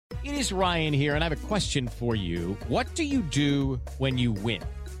It is Ryan here, and I have a question for you. What do you do when you win?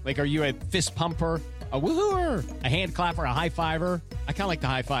 Like, are you a fist pumper, a woohooer, a hand clapper, a high fiver? I kind of like the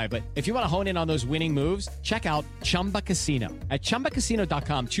high five, but if you want to hone in on those winning moves, check out Chumba Casino. At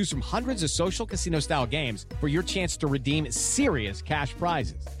ChumbaCasino.com, choose from hundreds of social casino-style games for your chance to redeem serious cash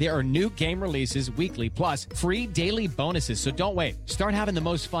prizes. There are new game releases weekly, plus free daily bonuses. So don't wait. Start having the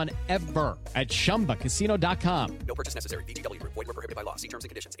most fun ever at ChumbaCasino.com. No purchase necessary. VGW Group. Void where prohibited by law. See terms and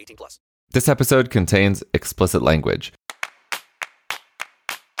conditions. 18+. This episode contains explicit language.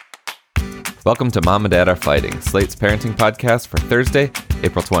 Welcome to Mom and Dad Are Fighting, Slate's parenting podcast for Thursday,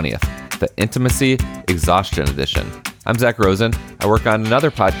 April 20th, the Intimacy Exhaustion Edition. I'm Zach Rosen. I work on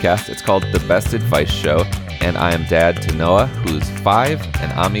another podcast. It's called The Best Advice Show, and I am dad to Noah, who's 5,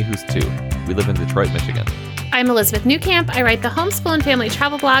 and Ami, who's 2. We live in Detroit, Michigan. I'm Elizabeth Newcamp. I write the homeschool and family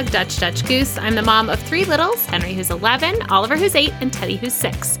travel blog, Dutch Goose. I'm the mom of 3 littles, Henry, who's 11, Oliver, who's 8, and Teddy, who's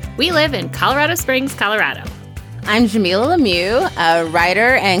 6. We live in Colorado Springs, Colorado. I'm Jamila Lemieux, a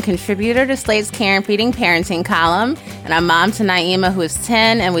writer and contributor to Slate's Care and Feeding Parenting column, and I'm mom to Naima, who is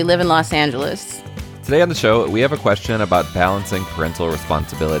 10, and we live in Los Angeles. Today on the show, we have a question about balancing parental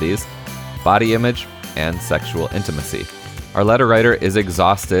responsibilities, body image, and sexual intimacy. Our letter writer is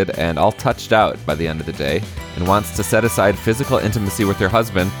exhausted and all touched out by the end of the day and wants to set aside physical intimacy with her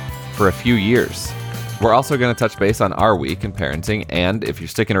husband for a few years. We're also going to touch base on our week in parenting, and if you're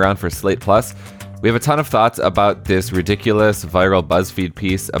sticking around for Slate Plus, we have a ton of thoughts about this ridiculous viral BuzzFeed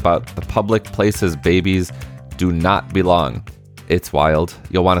piece about the public places babies do not belong. It's wild.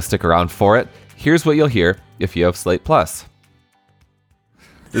 You'll want to stick around for it. Here's what you'll hear if you have Slate Plus.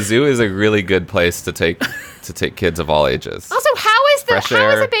 The zoo is a really good place to take kids of all ages. Also, how is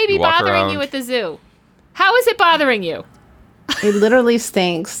a baby bothering around. you at the zoo? How is it bothering you? It literally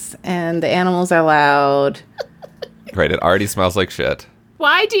stinks, and the animals are loud. Right, it already smells like shit.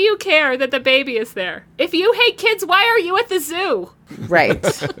 Why do you care that the baby is there? If you hate kids, why are you at the zoo? Right.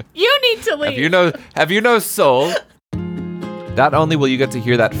 You need to leave. Have you no soul? Not only will you get to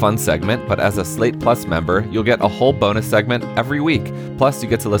hear that fun segment, but as a Slate Plus member, you'll get a whole bonus segment every week. Plus, you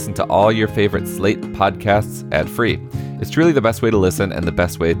get to listen to all your favorite Slate podcasts ad-free. It's truly the best way to listen and the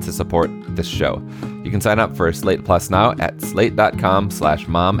best way to support this show. You can sign up for Slate Plus now at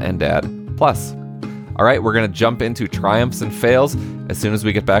slate.com/momanddadplus. All right, we're going to jump into triumphs and fails as soon as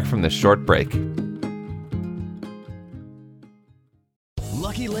we get back from this short break.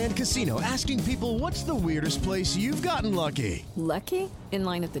 Lucky Land Casino, asking people, what's the weirdest place you've gotten lucky? Lucky? In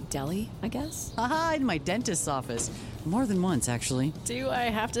line at the deli, I guess? Aha, in my dentist's office. More than once, actually. Do I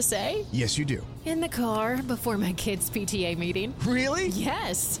have to say? Yes, you do. In the car before my kids' PTA meeting. Really?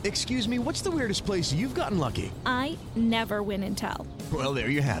 Yes. Excuse me, what's the weirdest place you've gotten lucky? I never win and tell. Well, there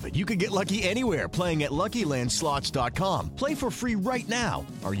you have it. You can get lucky anywhere, playing at LuckyLandSlots.com. Play for free right now.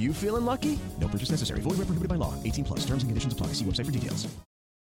 Are you feeling lucky? No purchase necessary. Void where prohibited by law. 18+. Terms and conditions apply. See website for details.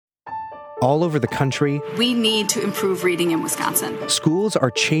 All over the country, we need to improve reading in Wisconsin. Schools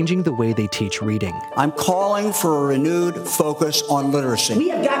are changing the way they teach reading. I'm calling for a renewed focus on literacy. We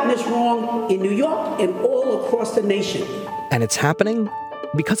have gotten this wrong in New York and all across the nation. And it's happening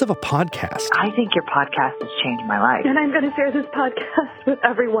because of a podcast. I think your podcast has changed my life. And I'm going to share this podcast with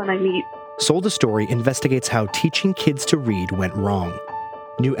everyone I meet. Sold a Story investigates how teaching kids to read went wrong.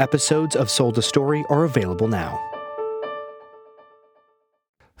 New episodes of Sold a Story are available now.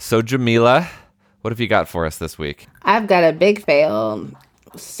 So, Jamila, what have you got for us this week? I've got a big fail.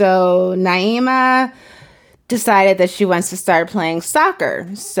 So Naima decided that she wants to start playing soccer.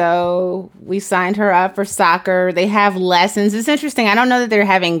 So we signed her up for soccer. They have lessons. It's interesting. I don't know that they're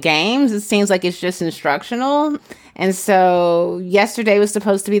having games. It seems like it's just instructional. And so yesterday was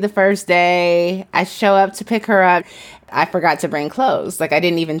supposed to be the first day. I show up to pick her up. I forgot to bring clothes. Like, I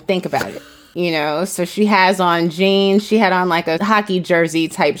didn't even think about it. You know, so she has on jeans. She had on like a hockey jersey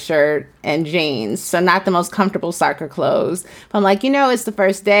type shirt and jeans. So not the most comfortable soccer clothes. But I'm like, it's the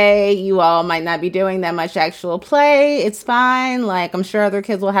first day. You all might not be doing that much actual play. It's fine. Like, I'm sure other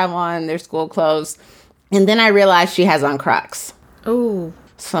kids will have on their school clothes. And then I realized she has on Crocs. Oh.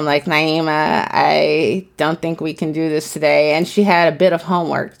 So I'm like, Naima, I don't think we can do this today. And she had a bit of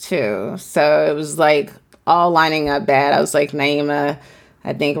homework too. So it was like all lining up bad. I was like, Naima,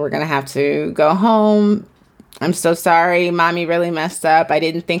 I think we're going to have to go home. I'm so sorry. Mommy really messed up. I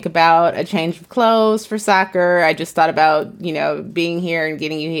didn't think about a change of clothes for soccer. I just thought about, being here and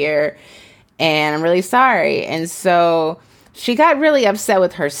getting you here. And I'm really sorry. And so she got really upset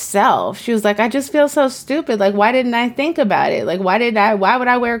with herself. She was like, I just feel so stupid. Like, why didn't I think about it? Like, why would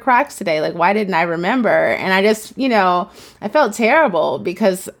I wear Crocs today? Like, why didn't I remember? And I just, I felt terrible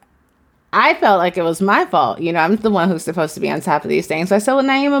because I felt like it was my fault. You know, I'm the one who's supposed to be on top of these things. So I said, well,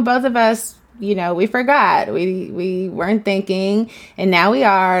 Naima, both of us, you know, we forgot. We weren't thinking, and now we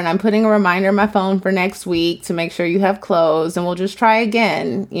are. And I'm putting a reminder on my phone for next week to make sure you have clothes, and we'll just try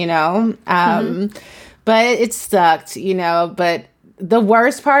again, you know. But it sucked, you know. But the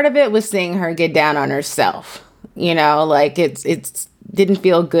worst part of it was seeing her get down on herself. You know, like it's didn't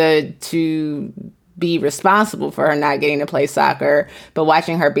feel good to be responsible for her not getting to play soccer, but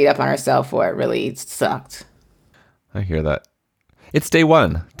watching her beat up on herself for it really sucked. I hear that. It's day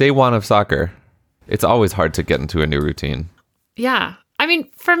one of soccer. It's always hard to get into a new routine. Yeah. I mean,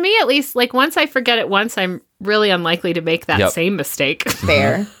 for me at least, like once I forget it once, I'm really unlikely to make that same mistake.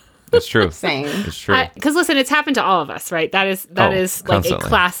 Fair. It's true. Same. It's true. Because listen, it's happened to all of us, right? That is like constantly. a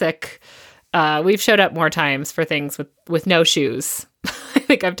classic. We've showed up more times for things with no shoes. I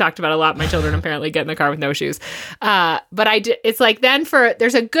think I've talked about a lot. My children apparently get in the car with no shoes. But it's like then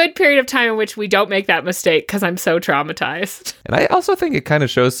there's a good period of time in which we don't make that mistake because I'm so traumatized. And I also think it kind of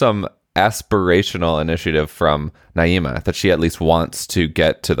shows some aspirational initiative from Naima, that she at least wants to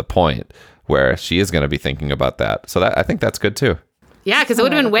get to the point where she is going to be thinking about that. So I think that's good too. Yeah, because it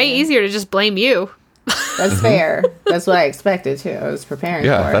would have been way easier to just blame you. That's fair. That's what I expected too. I was preparing for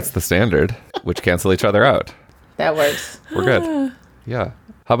it. Yeah, that's the standard, which cancel each other out. That works. We're good. Yeah.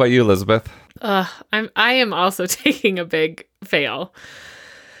 How about you, Elizabeth? I am also taking a big fail.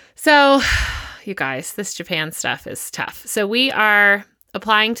 So, you guys, this Japan stuff is tough. So we are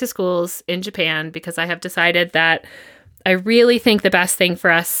applying to schools in Japan because I have decided that I really think the best thing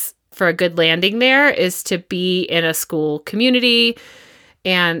for us for a good landing there is to be in a school community.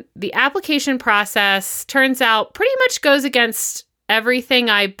 And the application process turns out pretty much goes against everything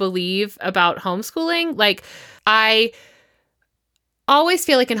I believe about homeschooling. Like, I always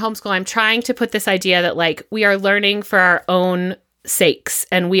feel like in homeschool, I'm trying to put this idea that like we are learning for our own sakes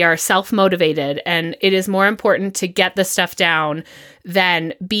and we are self-motivated, and it is more important to get the stuff down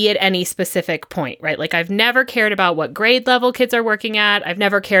than be at any specific point, right? Like I've never cared about what grade level kids are working at. I've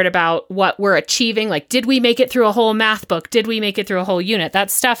never cared about what we're achieving. Like, did we make it through a whole math book? Did we make it through a whole unit?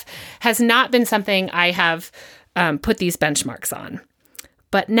 That stuff has not been something I have put these benchmarks on.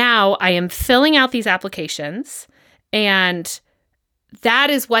 But now I am filling out these applications, and that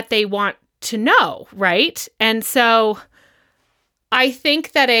is what they want to know, right? And so I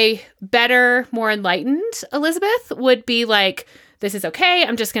think that a better, more enlightened Elizabeth would be like, this is okay.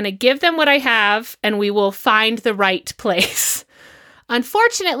 I'm just going to give them what I have and we will find the right place.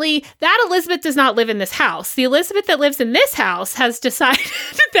 Unfortunately, that Elizabeth does not live in this house. The Elizabeth that lives in this house has decided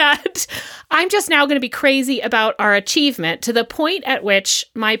that I'm just now going to be crazy about our achievement, to the point at which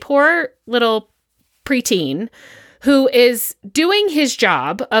my poor little preteen, who is doing his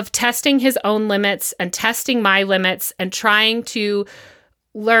job of testing his own limits and testing my limits and trying to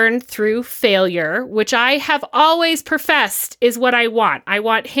learn through failure, which I have always professed is what I want. I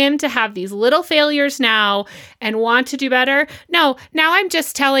want him to have these little failures now and want to do better. No, now I'm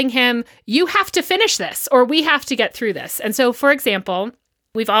just telling him, you have to finish this or we have to get through this. And so, for example,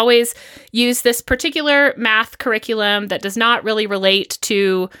 we've always used this particular math curriculum that does not really relate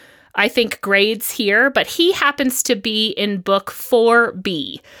to, I think, grades here, but he happens to be in book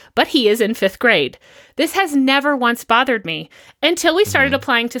 4B, but he is in 5th grade. This has never once bothered me until we started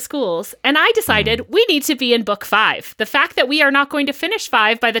applying to schools, and I decided we need to be in book 5. The fact that we are not going to finish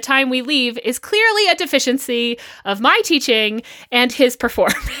 5 by the time we leave is clearly a deficiency of my teaching and his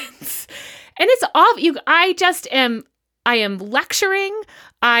performance. And it's all I am lecturing.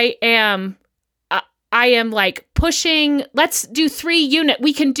 I am like pushing, let's do 3 unit.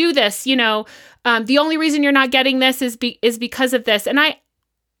 We can do this. You know, the only reason you're not getting this is because of this. And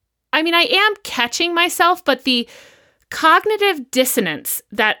I mean, I am catching myself, but the cognitive dissonance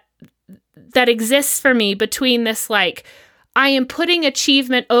that exists for me between this, like, I am putting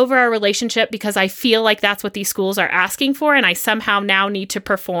achievement over our relationship because I feel like that's what these schools are asking for, and I somehow now need to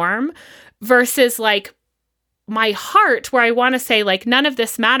perform, versus like my heart where I want to say, like, none of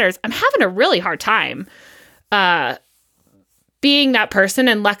this matters. I'm having a really hard time being that person.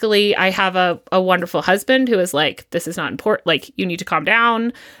 And luckily I have a wonderful husband who is like, this is not important. Like, you need to calm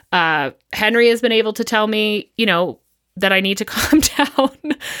down. Henry has been able to tell me, you know, that I need to calm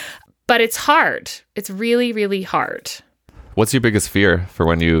down, but it's hard. It's really, really hard. What's your biggest fear for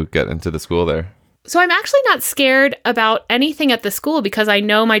when you get into the school there? So I'm actually not scared about anything at the school because I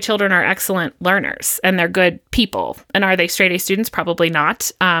know my children are excellent learners and they're good people. And are they straight A students? Probably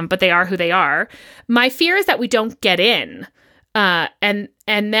not, but they are who they are. My fear is that we don't get in, and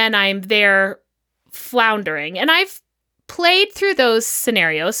then I'm there floundering. And I've played through those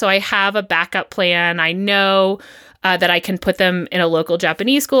scenarios, so I have a backup plan. I know that I can put them in a local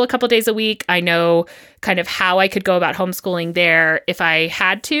Japanese school a couple days a week. I know kind of how I could go about homeschooling there if I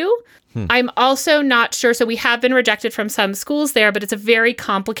had to. I'm also not sure. So we have been rejected from some schools there, but it's a very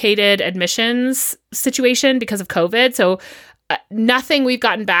complicated admissions situation because of COVID. So nothing we've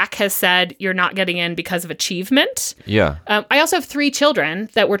gotten back has said you're not getting in because of achievement. Yeah. I also have 3 children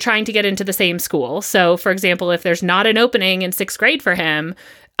that we're trying to get into the same school. So, for example, if there's not an opening in 6th grade for him,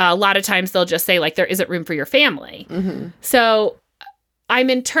 a lot of times they'll just say, like, there isn't room for your family. So I'm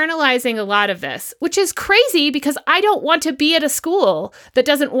internalizing a lot of this, which is crazy because I don't want to be at a school that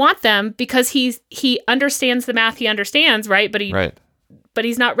doesn't want them because he understands the math he understands, right? But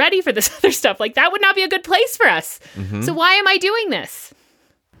he's not ready for this other stuff. Like, that would not be a good place for us. So why am I doing this?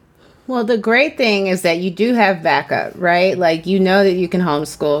 Well, the great thing is that you do have backup, right? Like, you know that you can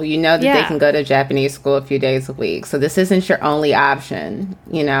homeschool. You know that they can go to Japanese school a few days a week. So this isn't your only option,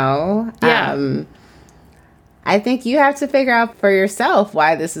 you know? Yeah. I think you have to figure out for yourself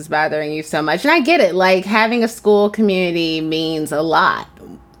why this is bothering you so much. And I get it. Like, having a school community means a lot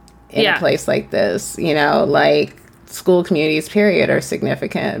in a place like this. You know, like, school communities, period, are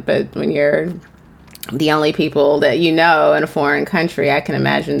significant. But when you're the only people that you know in a foreign country, I can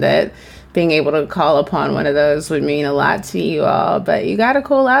imagine that being able to call upon one of those would mean a lot to you all. But you got to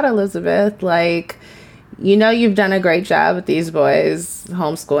cool out, Elizabeth. Like, you know, you've done a great job with these boys,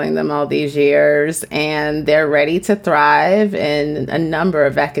 homeschooling them all these years, and they're ready to thrive in a number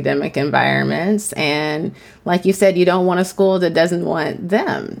of academic environments. And like you said, you don't want a school that doesn't want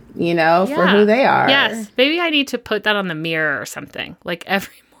them, you know, for who they are. Yes. Maybe I need to put that on the mirror or something, like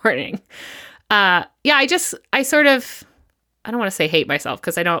every morning. I don't want to say hate myself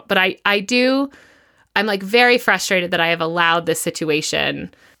because I don't, but I do. I'm like very frustrated that I have allowed this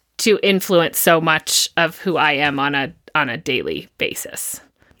situation to influence so much of who I am on a daily basis.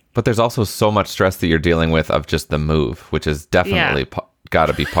 But there's also so much stress that you're dealing with of just the move, which is definitely got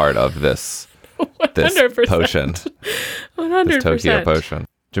to be part of this 100%. Potion. 100%. This Tokyo potion.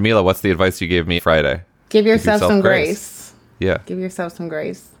 Jamila, what's the advice you gave me Friday? Give yourself some grace. Yeah. Give yourself some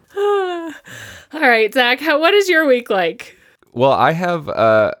grace. All right, Zach, what is your week like? Well, I have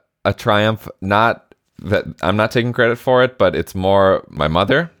a triumph, not that I'm not taking credit for it, but it's more my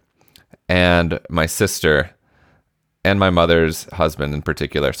mother and my sister and my mother's husband in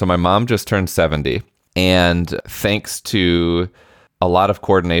particular. So my mom just turned 70, and thanks to a lot of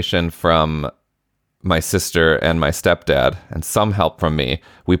coordination from my sister and my stepdad and some help from me,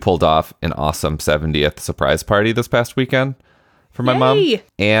 we pulled off an awesome 70th surprise party this past weekend for my mom.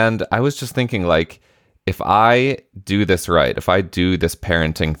 And I was just thinking, like, if I do this right, if I do this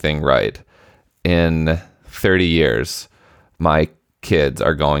parenting thing right, in 30 years, my kids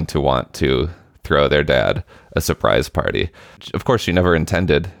are going to want to throw their dad a surprise party. Of course, she never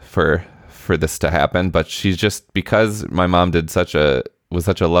intended for this to happen, but she's just, because my mom was such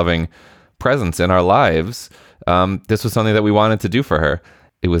a loving presence in our lives, this was something that we wanted to do for her.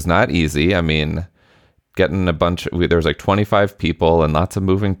 It was not easy. I mean, getting there was like 25 people and lots of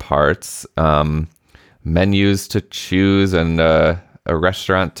moving parts, menus to choose and a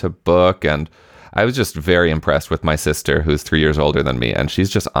restaurant to book. And I was just very impressed with my sister, who's 3 years older than me, and she's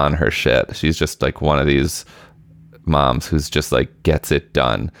just on her shit. She's just like one of these moms who's just like gets it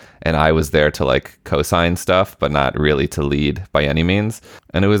done. And I was there to like co-sign stuff, but not really to lead by any means.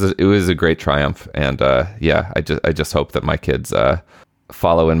 And it was a great triumph. And I just hope that my kids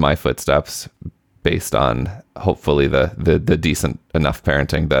follow in my footsteps, based on hopefully the decent enough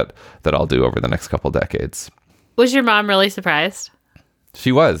parenting that I'll do over the next couple decades. Was your mom really surprised?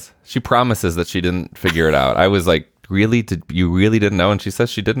 She was. She promises that she didn't figure it out. I was like, really? You really didn't know? And she says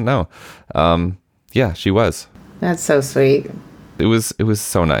she didn't know. Yeah, she was. That's so sweet. It was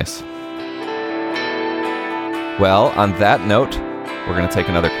so nice. Well, on that note, we're going to take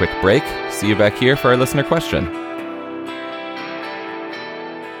another quick break. See you back here for our listener question.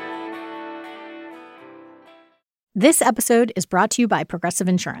 This episode is brought to you by Progressive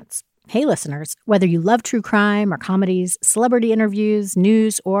Insurance. Hey, listeners, whether you love true crime or comedies, celebrity interviews,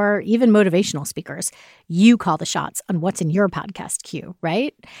 news, or even motivational speakers, you call the shots on what's in your podcast queue,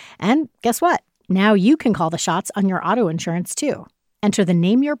 right? And guess what? Now you can call the shots on your auto insurance, too. Enter the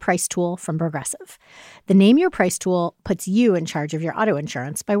Name Your Price tool from Progressive. The Name Your Price tool puts you in charge of your auto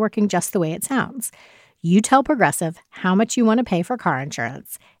insurance by working just the way it sounds. You tell Progressive how much you want to pay for car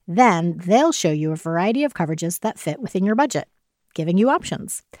insurance. Then they'll show you a variety of coverages that fit within your budget, giving you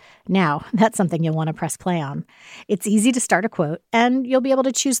options. Now, that's something you'll want to press play on. It's easy to start a quote, and you'll be able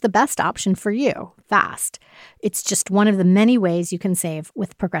to choose the best option for you fast. It's just one of the many ways you can save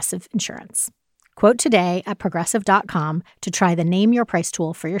with Progressive Insurance. Quote today at Progressive.com to try the Name Your Price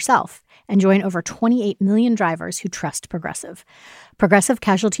tool for yourself and join over 28 million drivers who trust Progressive. Progressive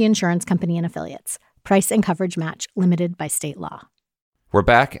Casualty Insurance Company and Affiliates. Price and coverage match limited by state law. We're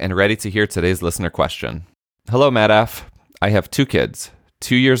back and ready to hear today's listener question. Hello, Madaf. I have 2 kids,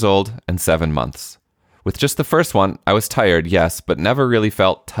 2 years old and 7 months. With just the first one, I was tired, yes, but never really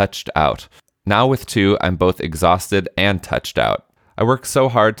felt touched out. Now with 2, I'm both exhausted and touched out. I work so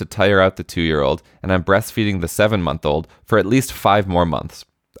hard to tire out the 2-year-old, and I'm breastfeeding the 7-month-old for at least 5 more months.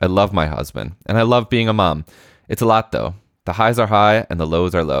 I love my husband, and I love being a mom. It's a lot, though. The highs are high, and the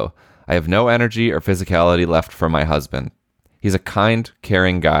lows are low. I have no energy or physicality left for my husband. He's a kind,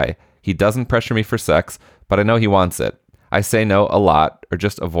 caring guy. He doesn't pressure me for sex, but I know he wants it. I say no a lot, or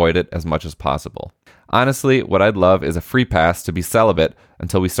just avoid it as much as possible. Honestly, what I'd love is a free pass to be celibate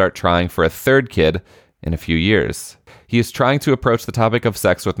until we start trying for a 3rd kid in a few years. He is trying to approach the topic of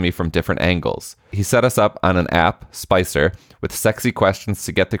sex with me from different angles. He set us up on an app, Spicer, with sexy questions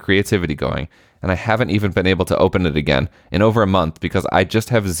to get the creativity going, and I haven't even been able to open it again in over a month because I just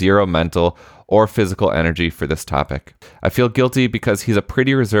have zero mental or physical energy for this topic. I feel guilty because he's a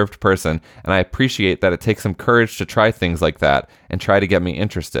pretty reserved person, and I appreciate that it takes some courage to try things like that and try to get me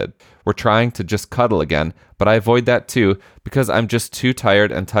interested. We're trying to just cuddle again, but I avoid that too because I'm just too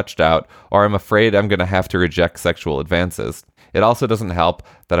tired and touched out, or I'm afraid I'm going to have to reject sexual advances. It also doesn't help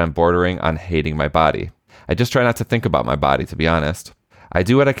that I'm bordering on hating my body. I just try not to think about my body, to be honest. I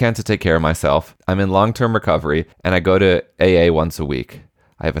do what I can to take care of myself. I'm in long-term recovery, and I go to AA once a week.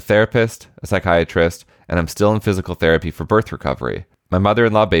 I have a therapist, a psychiatrist, and I'm still in physical therapy for birth recovery. My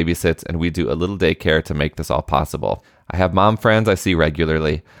mother-in-law babysits, and we do a little daycare to make this all possible. I have mom friends I see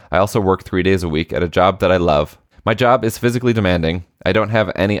regularly. I also work 3 days a week at a job that I love. My job is physically demanding. I don't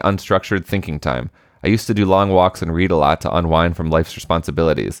have any unstructured thinking time. I used to do long walks and read a lot to unwind from life's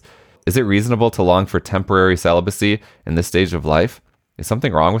responsibilities. Is it reasonable to long for temporary celibacy in this stage of life? Is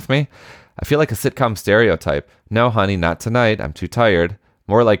something wrong with me? I feel like a sitcom stereotype. No, honey, not tonight. I'm too tired.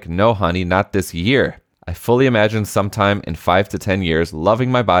 More like, no, honey, not this year. I fully imagine sometime in 5 to 10 years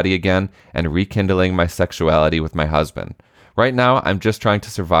loving my body again and rekindling my sexuality with my husband. Right now, I'm just trying to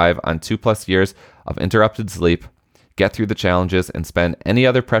survive on 2+ years of interrupted sleep, get through the challenges, and spend any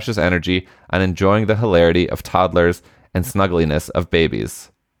other precious energy on enjoying the hilarity of toddlers and snuggliness of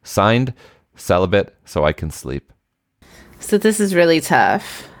babies. Signed, celibate so I can sleep. So this is really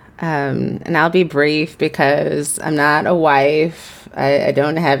tough. And I'll be brief because I'm not a wife. I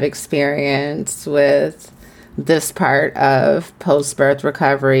don't have experience with this part of post-birth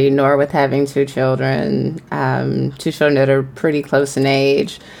recovery, nor with having 2 children, 2 children that are pretty close in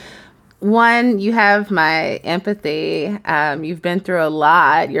age. One, you have my empathy. You've been through a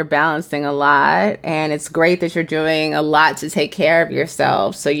lot. You're balancing a lot. And it's great that you're doing a lot to take care of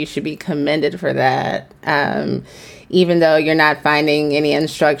yourself. So you should be commended for that. Even though you're not finding any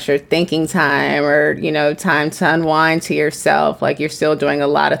unstructured thinking time or, time to unwind to yourself, like you're still doing a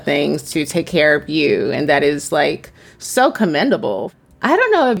lot of things to take care of you. And that is so commendable. I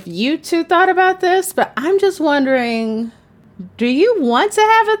don't know if you 2 thought about this, but I'm just wondering, do you want to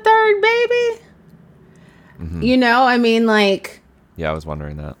have a 3rd baby? Mm-hmm. Yeah, I was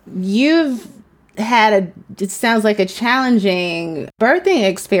wondering that. You've had it sounds like a challenging birthing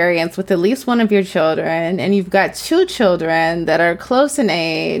experience with at least one of your children, and you've got 2 children that are close in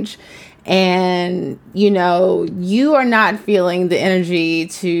age, and you are not feeling the energy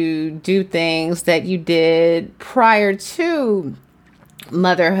to do things that you did prior to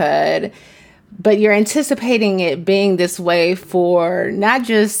motherhood, but you're anticipating it being this way for not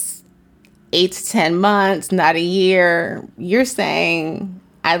just 8 to 10 months, not a year. You're saying,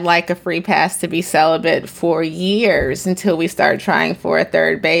 I'd like a free pass to be celibate for years until we start trying for a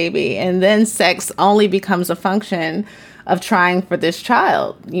 3rd baby. And then sex only becomes a function of trying for this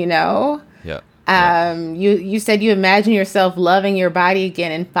child, Yeah. You said you imagine yourself loving your body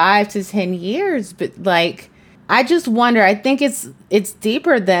again in 5 to 10 years. But I just wonder, I think it's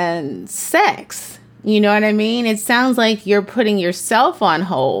deeper than sex. You know what I mean? It sounds like you're putting yourself on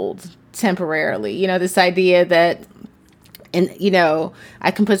hold temporarily. This idea that, and,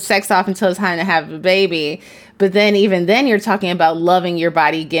 I can put sex off until it's time to have a baby. But then even then you're talking about loving your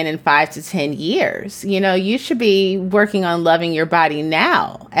body again in 5 to 10 years. You should be working on loving your body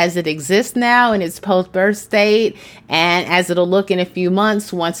now as it exists now in its post-birth state, and as it'll look in a few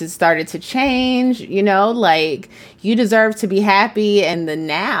months once it started to change. You deserve to be happy in the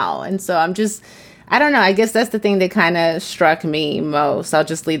now. And so I don't know. I guess that's the thing that kind of struck me most. I'll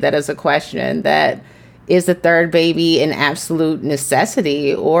just leave that as a question, that is a 3rd baby an absolute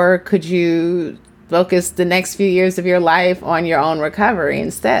necessity, or could you focus the next few years of your life on your own recovery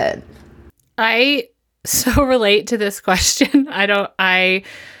instead? I so relate to this question. I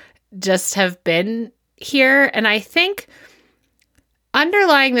just have been here. And I think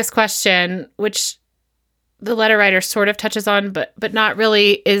underlying this question, which the letter writer sort of touches on, but not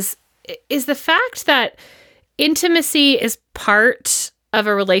really, is the fact that intimacy is part of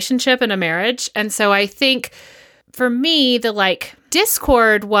a relationship and a marriage. And so I think for me, the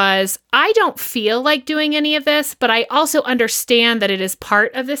discord was, I don't feel like doing any of this, but I also understand that it is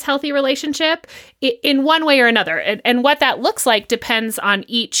part of this healthy relationship in one way or another. And what that looks like depends on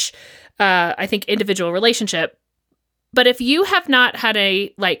each, I think, individual relationship. But if you have not had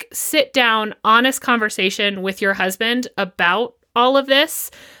a sit down, honest conversation with your husband about all of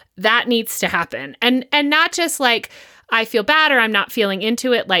this, that needs to happen. And not just I feel bad or I'm not feeling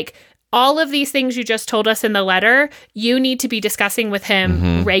into it. All of these things you just told us in the letter, you need to be discussing with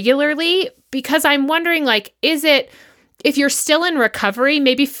him regularly, because I'm wondering, is it, if you're still in recovery,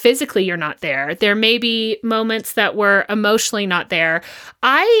 maybe physically you're not there. There may be moments that we're emotionally not there.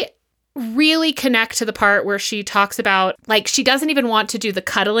 I really connect to the part where she talks about, she doesn't even want to do the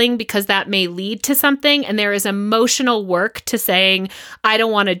cuddling because that may lead to something. And there is emotional work to saying, I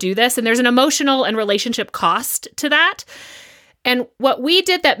don't want to do this. And there's an emotional and relationship cost to that. And what we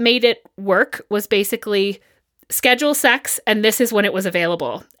did that made it work was basically schedule sex, and this is when it was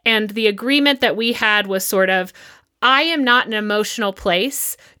available. And the agreement that we had was sort of, I am not in an emotional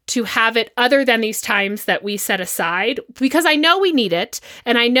place to have it other than these times that we set aside, because I know we need it.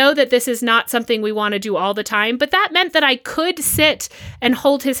 And I know that this is not something we want to do all the time. But that meant that I could sit and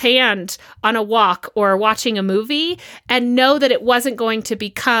hold his hand on a walk or watching a movie and know that it wasn't going to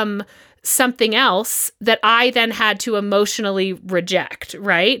become something else that I then had to emotionally reject,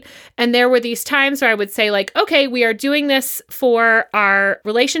 right? And there were these times where I would say okay, we are doing this for our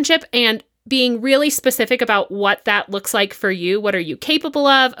relationship, and being really specific about what that looks like for you. What are you capable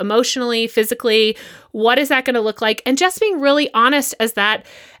of emotionally, physically? What is that going to look like? And just being really honest as that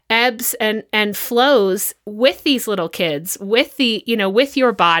ebbs and flows with these little kids, with with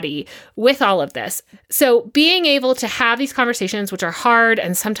your body, with all of this. So being able to have these conversations, which are hard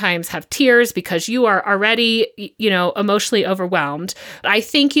and sometimes have tears because you are already, emotionally overwhelmed. I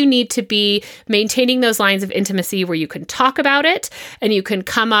think you need to be maintaining those lines of intimacy where you can talk about it and you can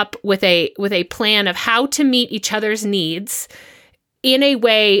come up with a plan of how to meet each other's needs in a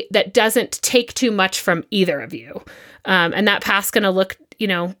way that doesn't take too much from either of you. And that path's going to look,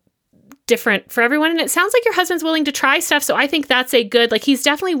 different for everyone. And it sounds like your husband's willing to try stuff. So I think that's a good, he's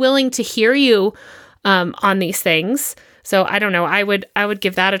definitely willing to hear you on these things. So I don't know. I would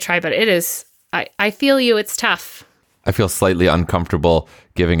give that a try, but it is, I feel you. It's tough. I feel slightly uncomfortable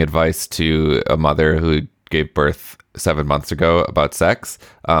giving advice to a mother who gave birth 7 months ago about sex.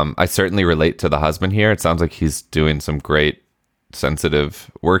 I certainly relate to the husband here. It sounds like he's doing some great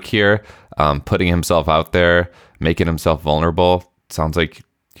sensitive work here, putting himself out there, making himself vulnerable. Sounds like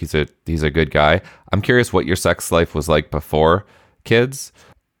he's a good guy. I'm curious what your sex life was like before kids.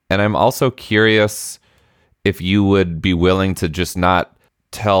 And I'm also curious if you would be willing to just not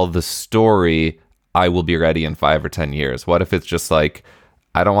tell the story, I will be ready in 5 or 10 years. What if it's just I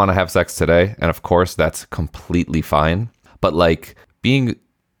don't want to have sex today? And of course, that's completely fine. But being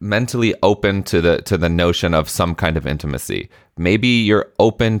mentally open to the notion of some kind of intimacy. Maybe you're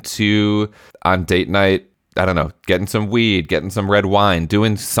open to, on date night, I don't know, getting some weed, getting some red wine,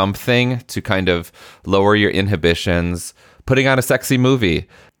 doing something to kind of lower your inhibitions, putting on a sexy movie,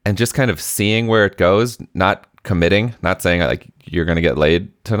 and just kind of seeing where it goes, not committing, not saying you're going to get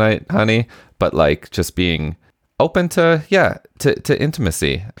laid tonight, honey, but just being open to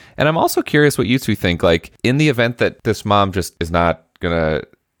intimacy. And I'm also curious what you two think, in the event that this mom just is not going to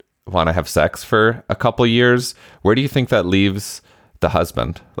want to have sex for a couple years, where do you think that leaves the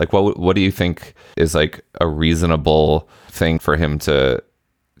husband? What do you think is a reasonable thing for him to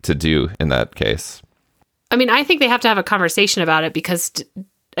do in that case? I mean, I think they have to have a conversation about it because,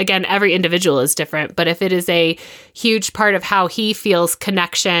 again, every individual is different. But if it is a huge part of how he feels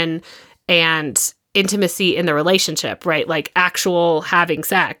connection and intimacy in the relationship, right? Actual having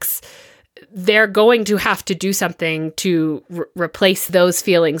sex, they're going to have to do something to replace those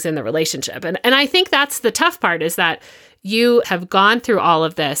feelings in the relationship. And I think that's the tough part, is that you have gone through all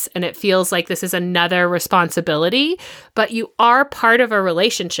of this and it feels like this is another responsibility, but you are part of a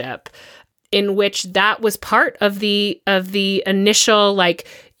relationship in which that was part of the initial,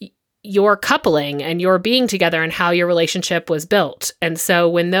 your coupling and your being together and how your relationship was built. And so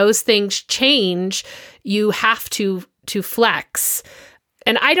when those things change, you have to flex.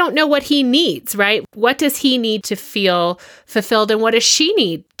 And I don't know what he needs, right? What does he need to feel fulfilled and what does she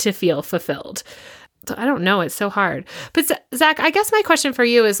need to feel fulfilled? So I don't know. It's so hard. But Zach, I guess my question for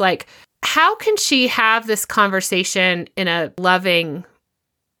you is how can she have this conversation in a loving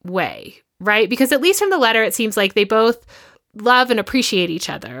way, right? Because at least from the letter, it seems like they both love and appreciate each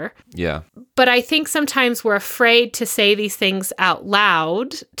other. Yeah. But I think sometimes we're afraid to say these things out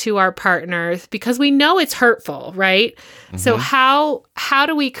loud to our partners because we know it's hurtful, right? Mm-hmm. So how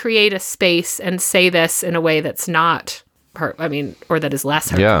do we create a space and say this in a way that's not hurt? I mean, or that is less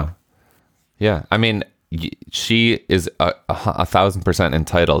hurtful? Yeah. Yeah. I mean, she is 1,000%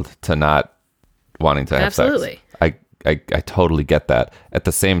 entitled to not wanting to have sex. I totally get that. At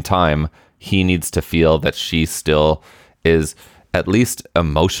the same time, he needs to feel that she still is at least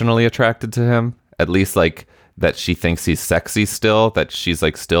emotionally attracted to him, at least like that she thinks he's sexy still, that she's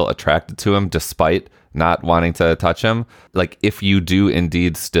like still attracted to him despite not wanting to touch him. Like if you do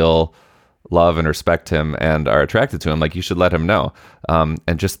indeed still love and respect him and are attracted to him, like you should let him know.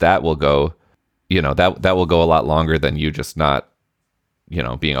 And just that will go, that will go a lot longer than you just not,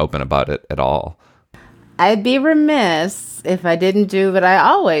 being open about it at all. I'd be remiss if I didn't do what I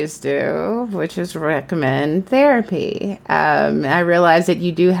always do, which is recommend therapy. I realize that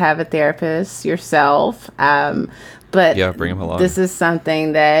you do have a therapist yourself, but yeah, bring him along. This is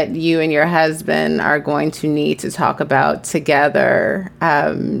something that you and your husband are going to need to talk about together,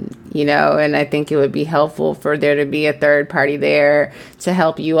 and I think it would be helpful for there to be a third party there to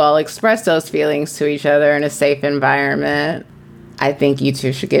help you all express those feelings to each other in a safe environment. I think you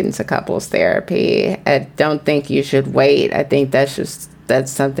two should get into couples therapy. I don't think you should wait. I think that's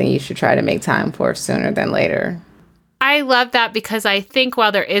something you should try to make time for sooner than later. I love that because I think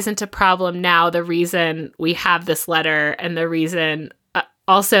while there isn't a problem now, the reason we have this letter and the reason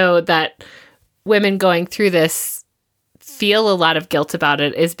also that women going through this feel a lot of guilt about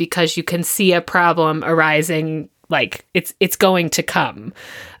it is because you can see a problem arising, like it's going to come.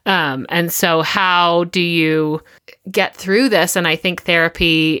 And so how do you get through this? And I think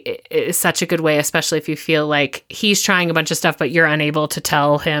therapy is such a good way, especially if you feel like he's trying a bunch of stuff, but you're unable to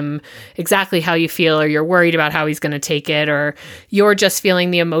tell him exactly how you feel, or you're worried about how he's going to take it, or you're just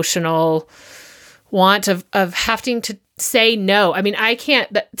feeling the emotional want of having to say no. I mean, I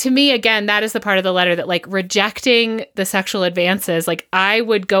can't, to me, again, that is the part of the letter that like rejecting the sexual advances, like I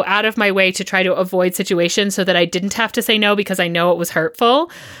would go out of my way to try to avoid situations so that I didn't have to say no because I know it was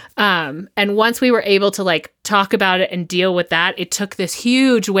hurtful. And once we were able to like talk about it and deal with that, it took this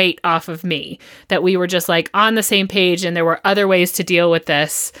huge weight off of me that we were just like on the same page and there were other ways to deal with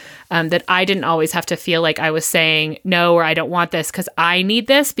this, that I didn't always have to feel like I was saying no, or I don't want this because I need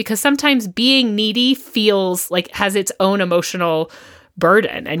this, because sometimes being needy feels like has its own emotional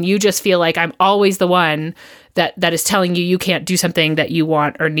burden and you just feel like I'm always the one that is telling you can't do something that you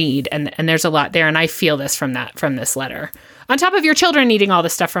want or need. And there's a lot there. And I feel this from this letter. On top of your children needing all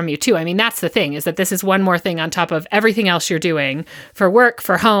this stuff from you too. I mean, that's the thing, is that this is one more thing on top of everything else you're doing for work,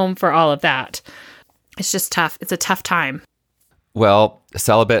 for home, for all of that. It's just tough. It's a tough time. Well,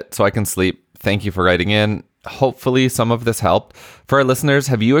 celibate so I can sleep. Thank you for writing in. Hopefully some of this helped. For our listeners,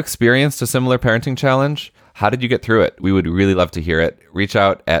 have you experienced a similar parenting challenge? How did you get through it? We would really love to hear it. Reach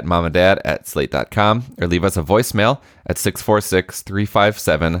out at momanddad@slate.com or leave us a voicemail at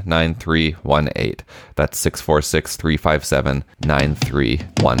 646-357-9318. That's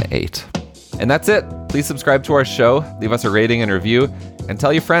 646-357-9318. And that's it. Please subscribe to our show, leave us a rating and review, and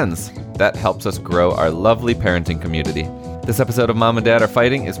tell your friends. That helps us grow our lovely parenting community. This episode of Mom and Dad Are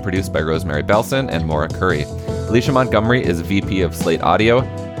Fighting is produced by Rosemary Belson and Maura Curry. Alicia Montgomery is VP of Slate Audio.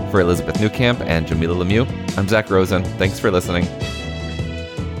 For Elizabeth Newcamp and Jamila Lemieux, I'm Zach Rosen. Thanks for listening.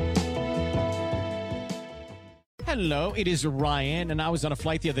 Hello, it is Ryan, and I was on a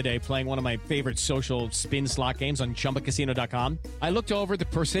flight the other day playing one of my favorite social spin slot games on ChumbaCasino.com. I looked over at the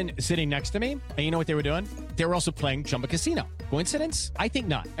person sitting next to me, and you know what they were doing? They were also playing Chumba Casino. Coincidence? I think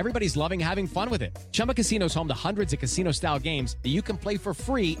not. Everybody's loving having fun with it. Chumba Casino is home to hundreds of casino-style games that you can play for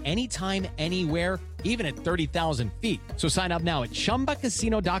free anytime, anywhere, even at 30,000 feet. So sign up now at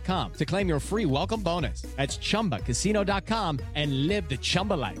ChumbaCasino.com to claim your free welcome bonus. That's ChumbaCasino.com and live the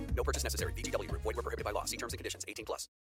Chumba life. No purchase necessary. VGW. Void where prohibited by law. See terms and conditions. 18+.